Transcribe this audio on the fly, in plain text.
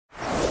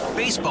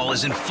Baseball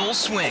is in full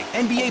swing.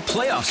 NBA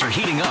playoffs are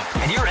heating up,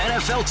 and your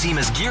NFL team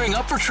is gearing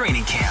up for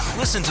training camp.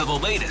 Listen to the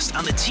latest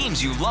on the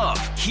teams you love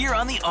here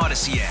on the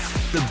Odyssey app.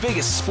 The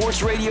biggest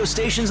sports radio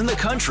stations in the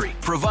country,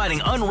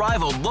 providing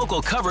unrivaled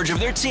local coverage of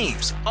their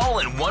teams, all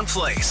in one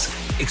place.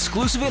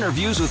 Exclusive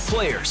interviews with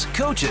players,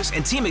 coaches,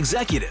 and team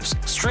executives,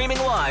 streaming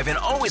live and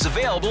always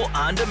available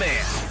on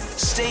demand.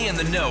 Stay in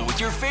the know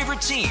with your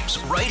favorite teams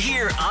right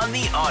here on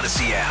the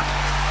Odyssey app.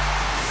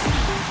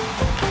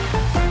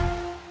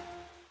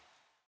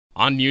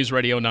 On News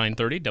Radio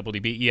 930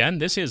 WBEN,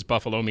 this is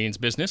Buffalo Means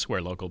Business,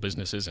 where local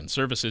businesses and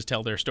services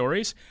tell their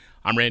stories.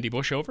 I'm Randy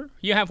Bushover.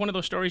 You have one of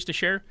those stories to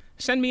share?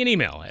 Send me an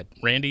email at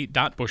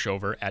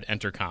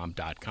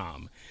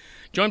randy.bushover@entercom.com.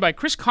 Joined by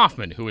Chris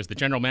Kaufman, who is the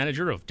general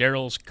manager of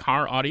Daryl's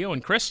Car Audio.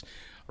 And Chris,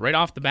 right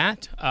off the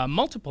bat,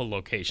 multiple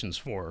locations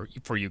for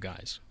you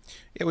guys.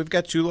 Yeah, we've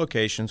got 2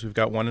 locations. We've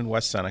got one in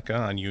West Seneca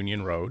on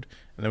Union Road,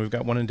 and then we've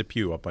got one in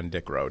Depew up on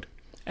Dick Road.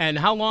 And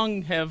how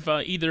long have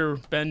either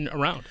been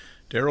around?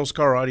 Daryl's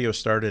Car Audio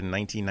started in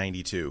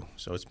 1992,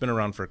 so it's been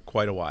around for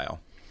quite a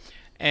while.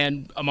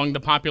 And among the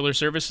popular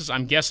services,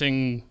 I'm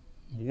guessing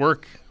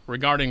work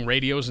regarding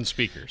radios and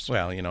speakers.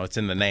 Well, you know, it's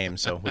in the name,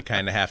 so we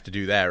kind of have to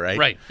do that, right?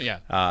 Right,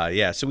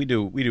 yeah. So we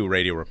do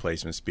radio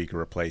replacements, speaker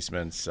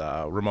replacements.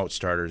 Remote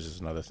starters is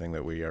another thing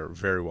that we are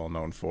very well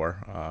known for.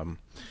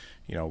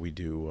 We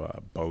do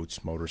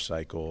boats,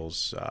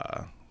 motorcycles,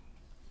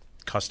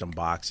 custom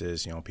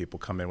boxes. You know, people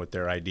come in with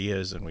their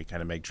ideas, and we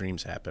kind of make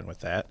dreams happen with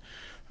that.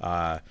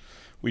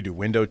 We do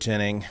window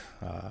tinting,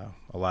 a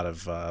lot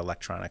of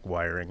electronic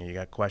wiring. You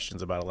got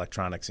questions about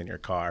electronics in your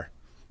car,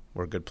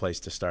 we're a good place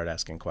to start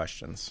asking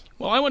questions.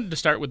 Well, I wanted to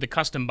start with the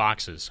custom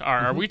boxes.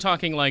 Are we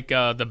talking like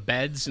the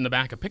beds in the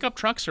back of pickup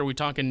trucks, or are we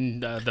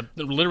talking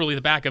literally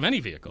the back of any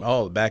vehicle?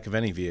 Oh, the back of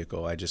any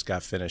vehicle. I just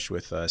got finished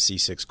with a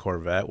C6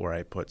 Corvette where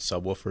I put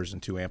subwoofers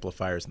and 2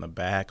 amplifiers in the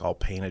back, all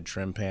painted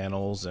trim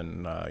panels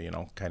and,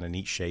 kind of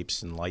neat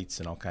shapes and lights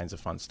and all kinds of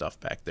fun stuff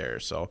back there.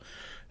 So,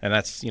 and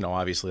that's,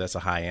 obviously that's a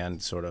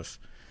high-end sort of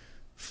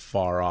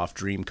far-off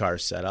dream car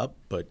setup,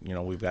 but,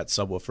 we've got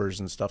subwoofers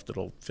and stuff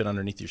that'll fit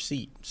underneath your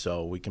seat,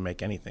 so we can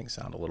make anything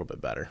sound a little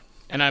bit better.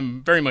 And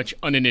I'm very much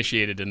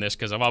uninitiated in this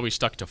because I've always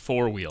stuck to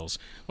 4 wheels.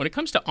 When it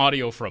comes to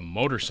audio for a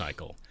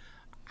motorcycle,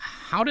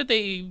 how do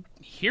they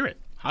hear it?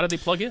 How do they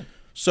plug in?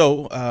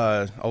 So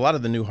a lot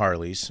of the new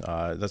Harleys,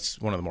 that's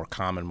one of the more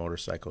common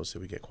motorcycles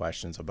that we get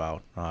questions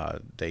about.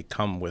 They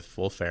come with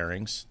full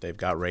fairings. They've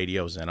got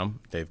radios in them.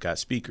 They've got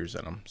speakers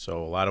in them.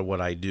 So a lot of what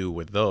I do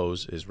with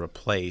those is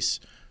replace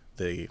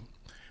the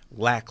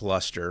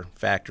lackluster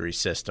factory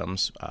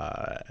systems.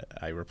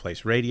 I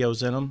replace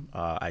radios in them.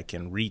 I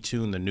can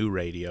retune the new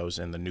radios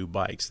in the new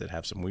bikes that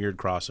have some weird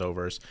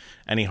crossovers.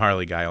 Any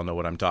Harley guy will know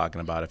what I'm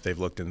talking about if they've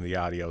looked into the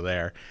audio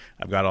there.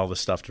 I've got all the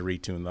stuff to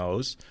retune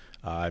those.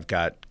 I've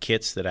got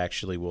kits that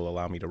actually will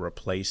allow me to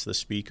replace the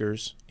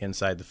speakers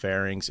inside the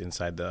fairings,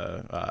 inside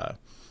the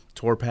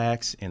tour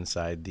packs,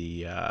 inside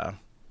the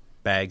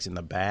bags in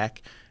the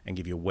back, and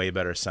give you way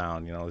better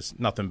sound. There's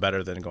nothing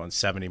better than going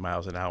 70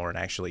 miles an hour and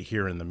actually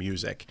hearing the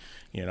music,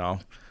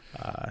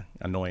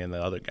 Annoying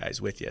the other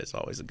guys with you is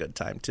always a good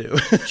time, too.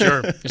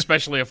 Sure,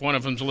 especially if one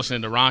of them's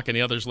listening to rock and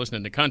the other's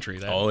listening to country.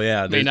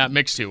 That may not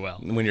mix too well.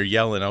 When you're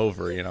yelling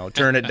over,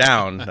 turn it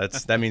down.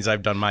 That means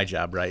I've done my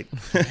job right.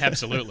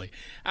 Absolutely.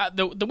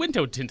 The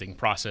window tinting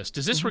process,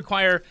 does this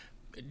require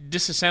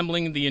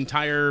disassembling the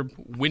entire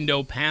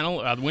window panel,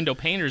 the window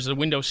pane, or does the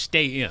window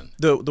stay in?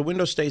 The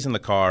window stays in the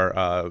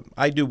car.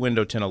 I do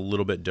window tint a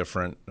little bit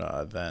different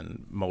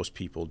than most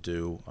people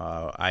do.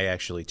 I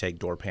actually take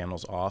door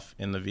panels off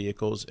in the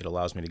vehicles. It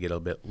allows me to get a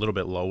little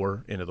bit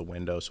lower into the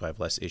window, so I have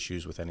less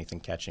issues with anything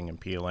catching and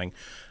peeling.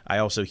 I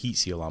also heat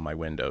seal on my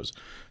windows.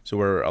 So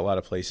where a lot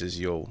of places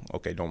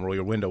don't roll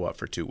your window up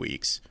for 2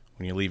 weeks.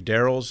 When you leave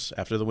Daryl's,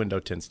 after the window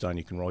tint's done,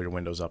 you can roll your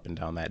windows up and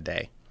down that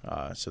day.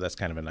 So that's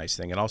kind of a nice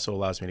thing. It also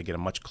allows me to get a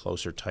much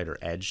closer, tighter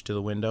edge to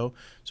the window.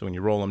 So when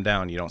you roll them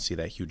down, you don't see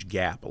that huge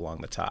gap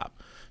along the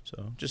top.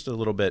 So just a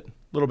little bit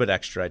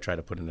extra I try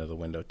to put into the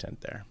window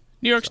tint there.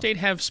 New York State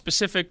have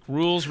specific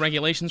rules,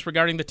 regulations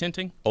regarding the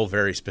tinting? Oh,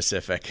 very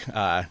specific.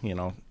 I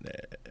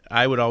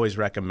would always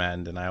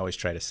recommend, and I always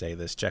try to say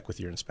this, check with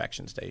your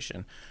inspection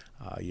station.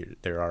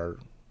 There are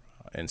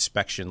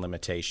inspection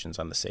limitations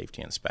on the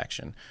safety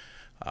inspection.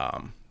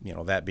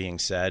 That being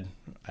said,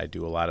 I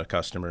do a lot of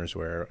customers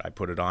where I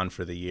put it on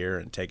for the year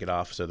and take it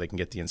off so they can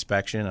get the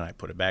inspection, and I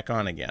put it back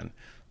on again.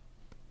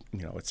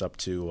 It's up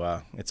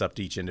to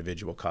each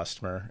individual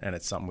customer, and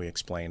it's something we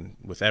explain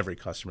with every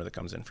customer that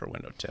comes in for a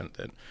window tint,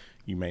 that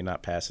you may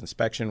not pass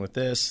inspection with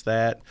this,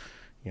 that.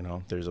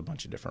 There's a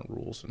bunch of different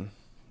rules, and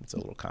it's a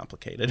little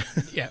complicated.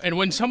 Yeah, and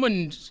when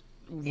someone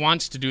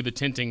wants to do the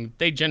tinting,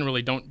 they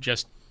generally don't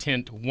just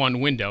tint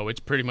one window. It's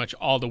pretty much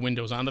all the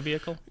windows on the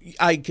vehicle?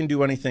 I can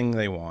do anything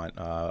they want.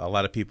 A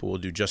lot of people will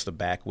do just the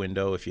back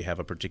window. If you have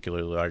a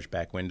particularly large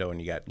back window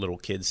and you got little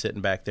kids sitting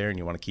back there and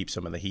you want to keep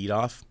some of the heat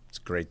off, it's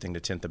a great thing to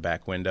tint the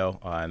back window,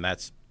 and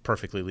that's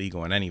perfectly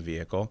legal in any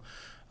vehicle.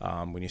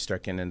 When you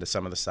start getting into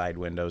some of the side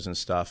windows and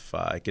stuff,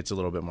 it gets a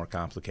little bit more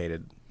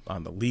complicated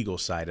on the legal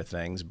side of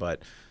things,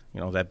 but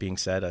That being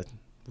said,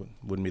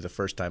 wouldn't be the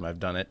first time I've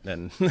done it,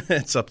 and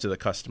it's up to the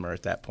customer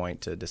at that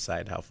point to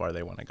decide how far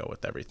they want to go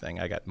with everything.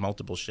 I got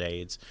multiple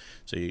shades,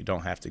 so you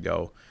don't have to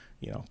go,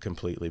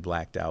 completely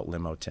blacked out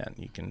limo tint.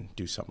 You can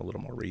do something a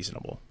little more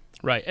reasonable.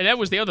 Right, and that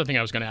was the other thing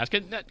I was going to ask,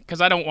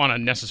 because I don't want to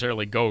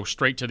necessarily go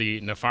straight to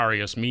the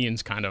nefarious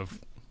means kind of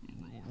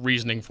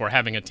reasoning for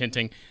having a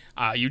tinting.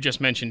 You just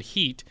mentioned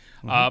heat,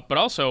 but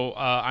also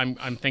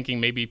I'm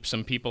thinking maybe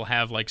some people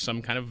have like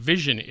some kind of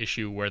vision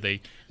issue where they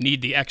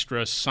need the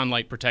extra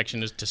sunlight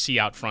protection to see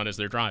out front as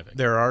they're driving.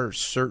 There are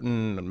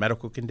certain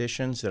medical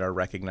conditions that are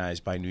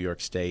recognized by New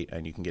York State,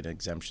 and you can get an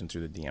exemption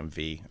through the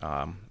DMV.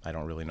 I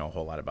don't really know a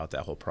whole lot about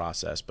that whole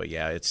process, but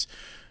yeah,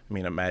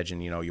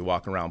 imagine, you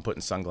walk around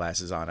putting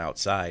sunglasses on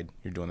outside,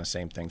 you're doing the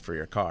same thing for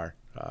your car.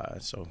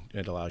 So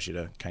it allows you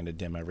to kind of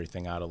dim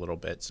everything out a little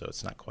bit so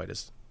it's not quite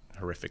as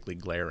horrifically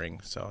glaring,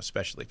 so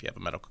especially if you have a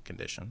medical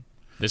condition.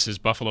 This is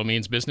Buffalo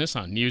Means Business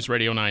on News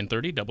Radio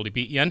 930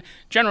 WBEN.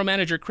 General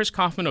Manager Chris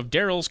Kaufman of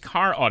Darrell's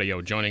Car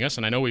Audio joining us,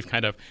 and I know we've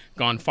kind of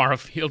gone far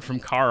afield from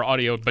car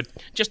audio, but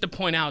just to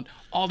point out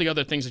all the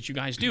other things that you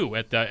guys do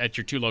at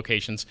your two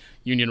locations,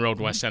 Union Road,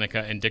 West Seneca,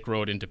 and Dick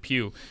Road into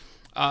Pew.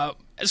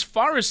 As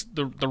far as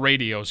the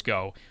radios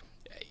go,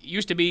 it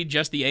used to be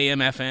just the AM,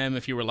 FM,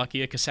 if you were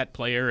lucky, a cassette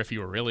player, if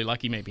you were really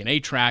lucky, maybe an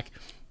 8-track.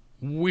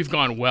 We've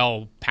gone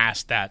well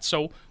past that.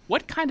 So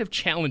what kind of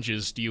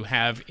challenges do you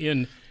have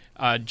in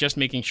just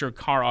making sure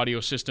car audio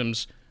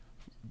systems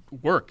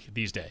work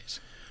these days?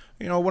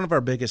 One of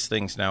our biggest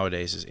things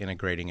nowadays is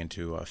integrating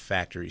into a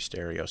factory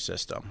stereo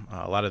system.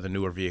 A lot of the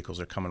newer vehicles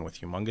are coming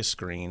with humongous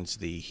screens.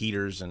 The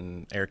heaters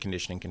and air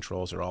conditioning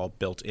controls are all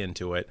built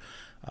into it.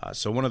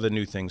 So one of the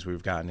new things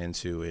we've gotten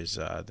into is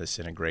this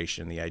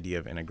integration, the idea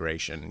of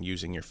integration,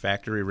 using your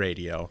factory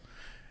radio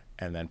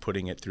and then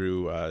putting it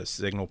through a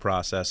signal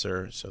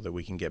processor so that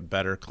we can get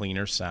better,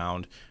 cleaner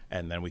sound,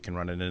 and then we can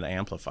run it into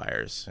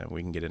amplifiers, and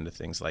we can get into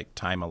things like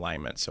time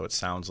alignment, so it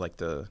sounds like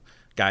the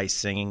guy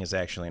singing is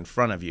actually in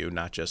front of you,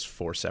 not just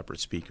 4 separate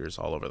speakers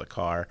all over the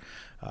car.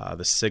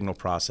 The signal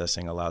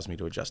processing allows me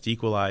to adjust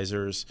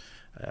equalizers,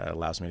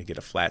 allows me to get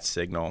a flat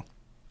signal.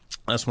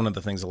 That's one of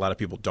the things a lot of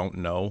people don't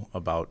know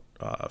about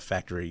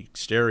factory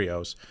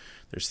stereos.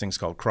 There's things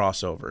called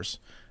crossovers.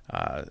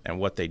 And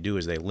what they do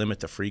is they limit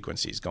the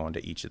frequencies going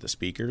to each of the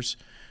speakers.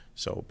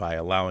 So by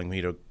allowing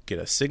me to get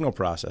a signal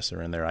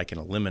processor in there, I can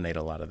eliminate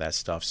a lot of that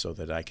stuff so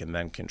that I can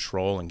then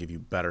control and give you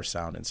better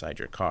sound inside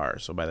your car.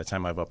 So by the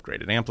time I've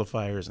upgraded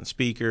amplifiers and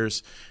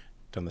speakers,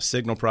 done the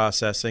signal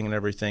processing and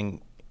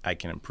everything, I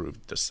can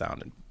improve the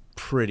sound in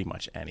pretty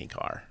much any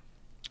car.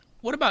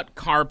 What about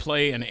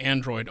CarPlay and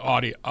Android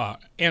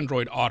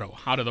Auto?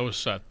 How do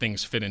those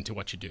things fit into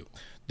what you do?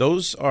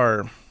 Those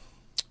are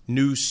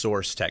new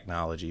source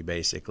technology,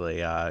 basically.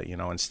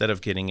 Instead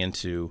of getting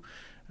into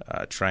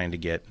trying to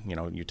get,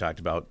 you talked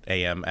about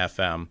AM,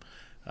 FM,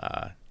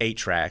 8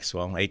 tracks.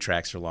 Well, 8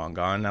 tracks are long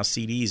gone. Now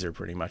CDs are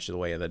pretty much the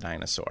way of the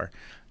dinosaur.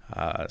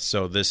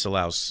 So this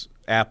allows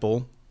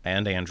Apple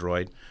and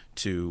Android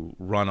to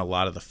run a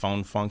lot of the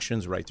phone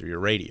functions right through your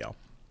radio.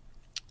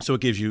 So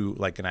it gives you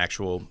like an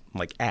actual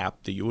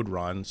app that you would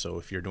run. So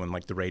if you're doing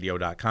like the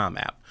radio.com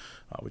app,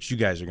 which you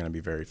guys are going to be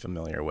very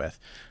familiar with,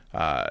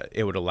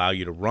 it would allow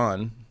you to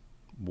run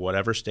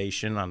whatever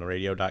station on the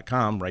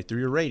radio.com right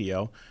through your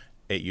radio.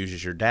 It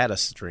uses your data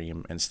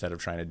stream instead of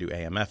trying to do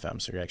AM,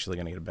 FM. So you're actually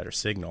going to get a better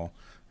signal,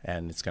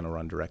 and it's going to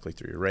run directly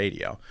through your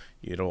radio.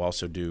 It'll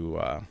also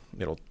do,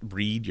 it'll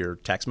read your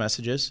text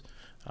messages.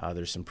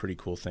 There's some pretty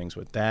cool things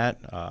with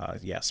that.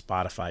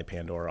 Spotify,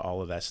 Pandora,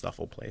 all of that stuff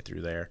will play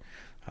through there.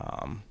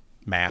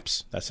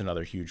 Maps, that's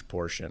another huge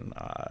portion.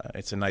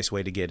 It's a nice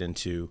way to get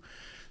into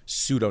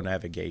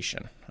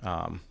pseudo-navigation.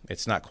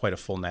 It's not quite a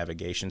full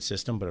navigation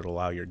system, but it'll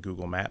allow your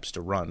Google Maps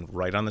to run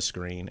right on the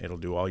screen. It'll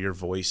do all your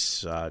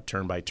voice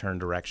turn-by-turn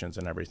directions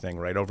and everything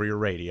right over your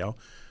radio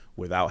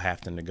without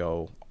having to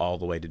go all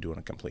the way to doing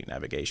a complete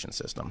navigation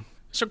system.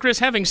 So, Chris,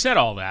 having said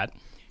all that,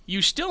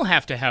 you still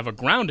have to have a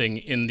grounding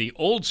in the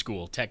old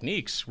school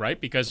techniques, right?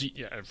 Because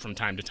from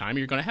time to time,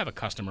 you're going to have a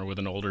customer with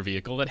an older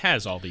vehicle that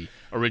has all the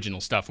original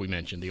stuff we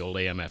mentioned, the old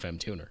AM, FM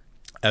tuner.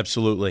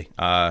 Absolutely.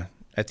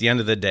 At the end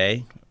of the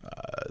day,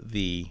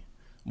 the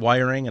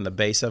wiring and the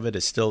base of it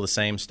is still the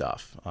same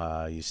stuff.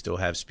 You still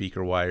have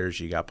speaker wires.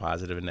 You got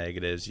positive and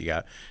negatives. You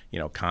got,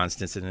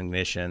 constants and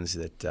ignitions.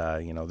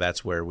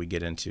 That's where we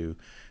get into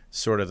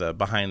sort of the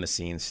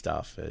behind-the-scenes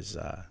stuff is,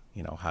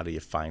 how do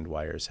you find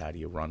wires? How do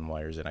you run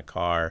wires in a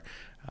car?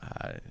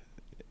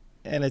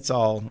 And it's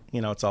all,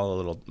 it's all a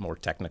little more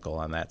technical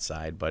on that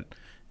side, but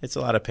it's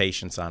a lot of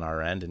patience on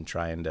our end and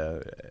trying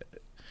to,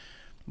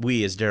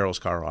 we as Darrell's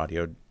Car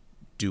Audio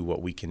do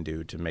what we can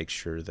do to make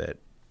sure that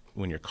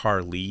when your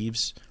car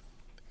leaves,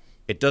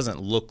 it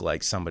doesn't look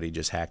like somebody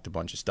just hacked a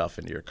bunch of stuff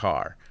into your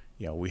car.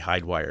 We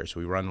hide wires.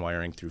 We run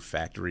wiring through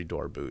factory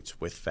door boots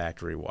with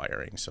factory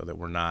wiring so that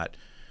we're not,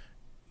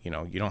 you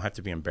don't have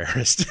to be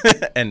embarrassed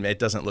and it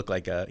doesn't look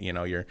like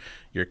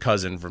your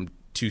cousin from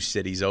 2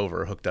 cities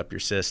over hooked up your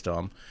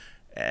system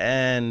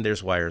and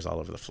there's wires all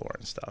over the floor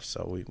and stuff.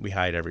 So we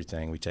hide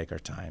everything. We take our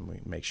time.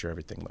 We make sure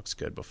everything looks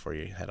good before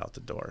you head out the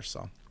door.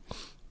 So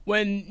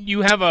when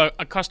you have a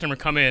customer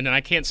come in, and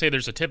I can't say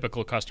there's a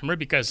typical customer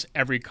because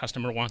every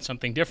customer wants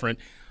something different,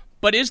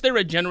 but is there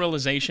a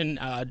generalization?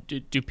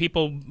 Do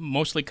people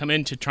mostly come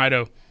in to try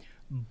to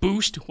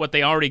boost what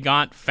they already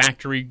got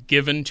factory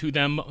given to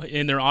them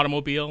in their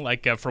automobile,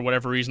 like for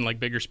whatever reason, like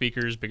bigger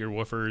speakers, bigger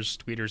woofers,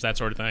 tweeters, that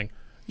sort of thing?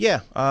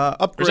 Yeah,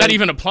 upgrade. Does that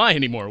even apply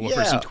anymore,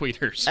 woofers and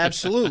tweeters?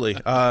 Absolutely.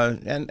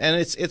 And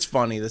it's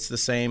funny. That's the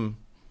same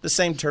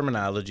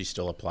terminology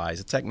still applies.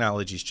 The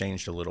technology's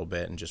changed a little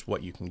bit and just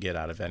what you can get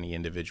out of any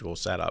individual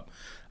setup.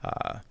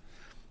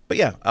 But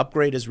yeah,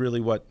 upgrade is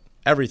really what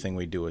everything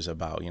we do is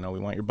about. We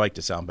want your bike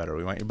to sound better.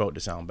 We want your boat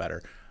to sound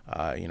better.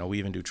 We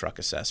even do truck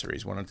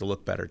accessories. We want it to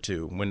look better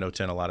too. Window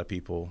tint, a lot of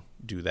people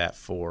do that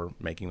for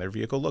making their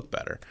vehicle look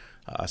better.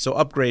 So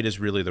upgrade is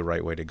really the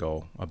right way to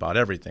go about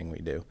everything we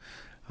do.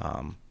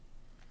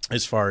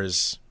 As far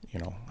as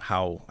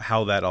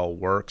how that all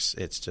works,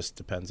 it just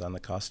depends on the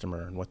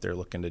customer and what they're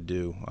looking to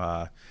do.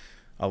 A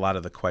lot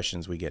of the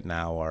questions we get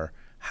now are,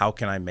 how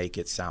can I make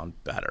it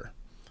sound better?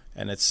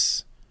 And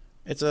it's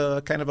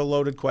a kind of a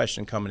loaded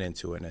question coming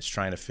into it, and it's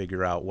trying to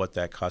figure out what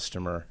that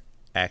customer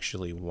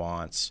actually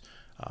wants.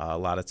 A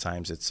lot of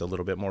times it's a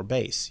little bit more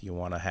bass. You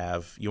want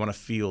to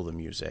feel the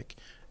music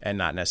and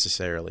not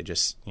necessarily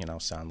just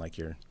sound like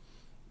your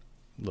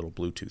little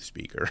Bluetooth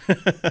speaker.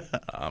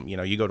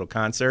 You go to a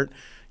concert,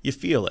 you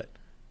feel it.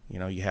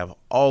 You have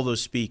all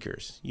those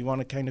speakers. You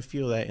want to kind of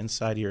feel that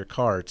inside of your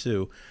car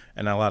too.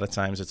 And a lot of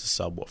times it's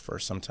a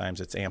subwoofer. Sometimes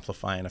it's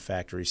amplifying a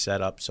factory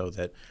setup so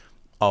that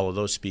all of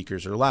those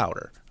speakers are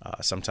louder.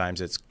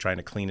 Sometimes it's trying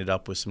to clean it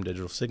up with some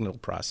digital signal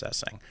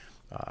processing.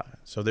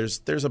 So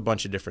there's a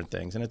bunch of different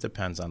things, and it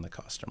depends on the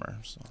customer.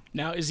 So.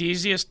 Now, is the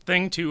easiest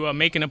thing to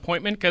make an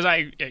appointment? Because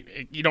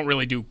you don't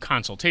really do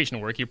consultation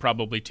work. You're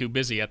probably too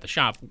busy at the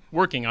shop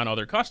working on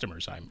other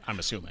customers, I'm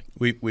assuming.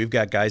 We've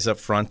got guys up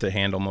front to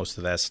handle most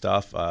of that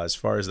stuff. As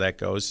far as that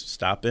goes,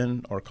 stop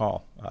in or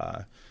call.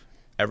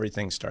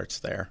 Everything starts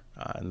there,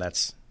 and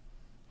that's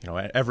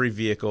every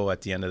vehicle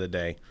at the end of the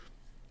day.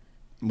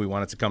 We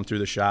want it to come through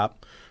the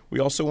shop. We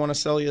also want to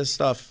sell you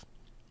stuff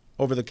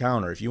over the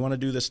counter. If you want to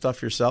do this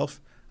stuff yourself,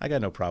 I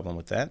got no problem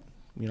with that.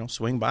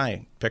 Swing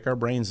by, pick our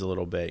brains a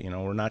little bit.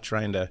 We're not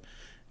trying to,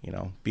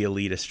 be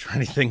elitist or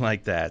anything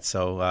like that.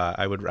 So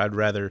I'd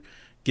rather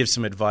give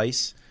some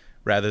advice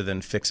rather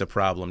than fix a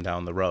problem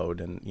down the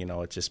road, and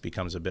it just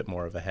becomes a bit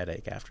more of a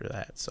headache after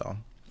that. So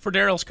for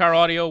Daryl's Car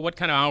Audio, what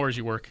kind of hours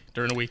you work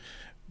during the week?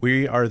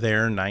 We are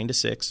there 9 to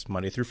 6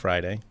 Monday through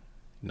Friday,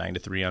 9 to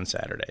 3 on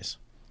Saturdays.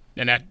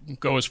 And that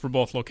goes for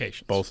both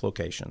locations? Both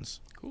locations.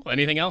 Cool.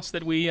 Anything else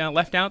that we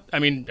left out? I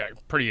mean,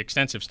 pretty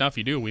extensive stuff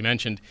you do. We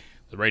mentioned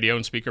the radio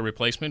and speaker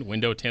replacement,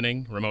 window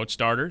tinting, remote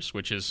starters,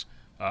 which is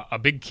a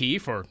big key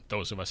for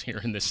those of us here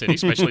in this city,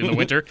 especially in the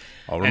winter.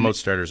 Remote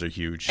starters are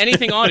huge.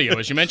 Anything audio,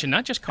 as you mentioned,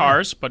 not just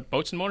cars, but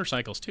boats and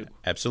motorcycles too.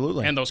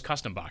 Absolutely. And those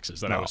custom boxes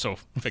that I was so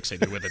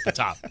fixated with at the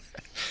top.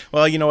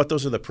 Well, you know what?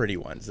 Those are the pretty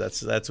ones.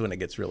 That's when it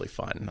gets really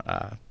fun.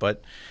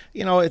 But,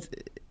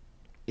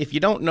 if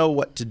you don't know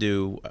what to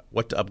do,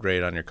 what to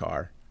upgrade on your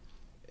car,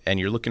 and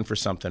you're looking for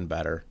something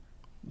better,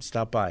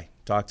 stop by,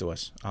 talk to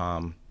us.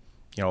 A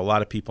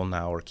lot of people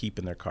now are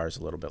keeping their cars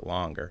a little bit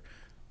longer.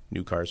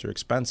 New cars are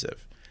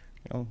expensive.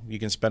 You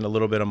can spend a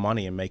little bit of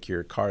money and make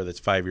your car that's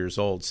 5 years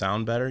old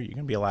sound better. You're going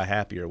to be a lot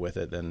happier with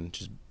it than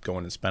just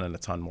going and spending a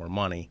ton more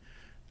money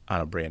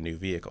on a brand new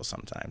vehicle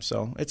sometimes.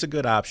 So it's a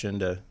good option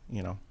to,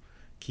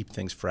 keep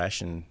things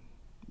fresh and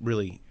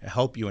really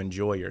help you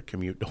enjoy your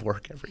commute to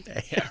work every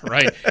day. Yeah,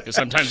 right. Because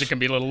sometimes it can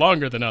be a little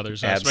longer than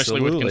others, especially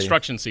with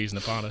construction season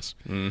upon us.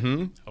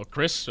 Mm-hmm. Well,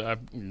 Chris,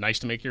 nice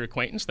to make your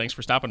acquaintance. Thanks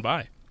for stopping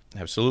by.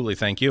 Absolutely.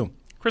 Thank you.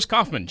 Chris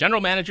Kaufman,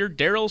 General Manager,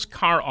 Daryl's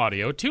Car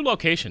Audio. 2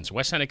 locations,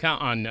 West Seneca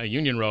on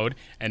Union Road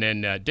and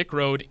then Dick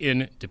Road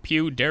in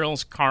Depew.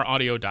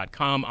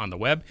 Daryl'sCarAudio.com on the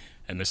web.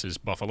 And this is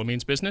Buffalo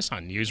Means Business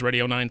on News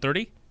Radio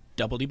 930,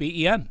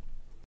 WBEN.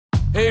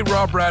 Hey,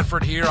 Rob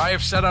Bradford here. I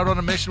have set out on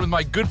a mission with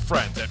my good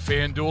friends at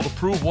FanDuel to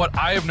prove what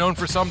I have known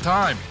for some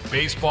time.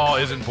 Baseball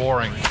isn't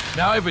boring.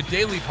 Now I have a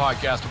daily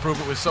podcast to prove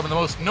it with some of the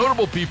most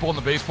notable people in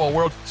the baseball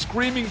world,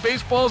 screaming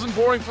baseball isn't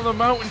boring from the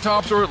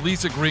mountaintops, or at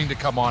least agreeing to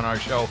come on our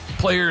show.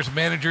 Players,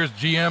 managers,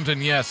 GMs,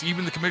 and yes,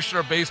 even the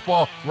Commissioner of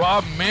Baseball,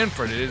 Rob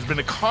Manfred. It has been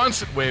a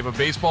constant wave of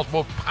baseball's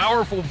most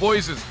powerful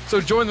voices. So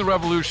join the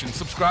revolution.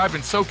 Subscribe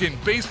and soak in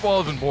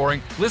Baseball Isn't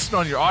Boring. Listen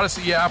on your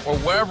Odyssey app or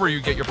wherever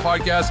you get your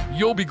podcasts.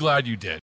 You'll be glad you did.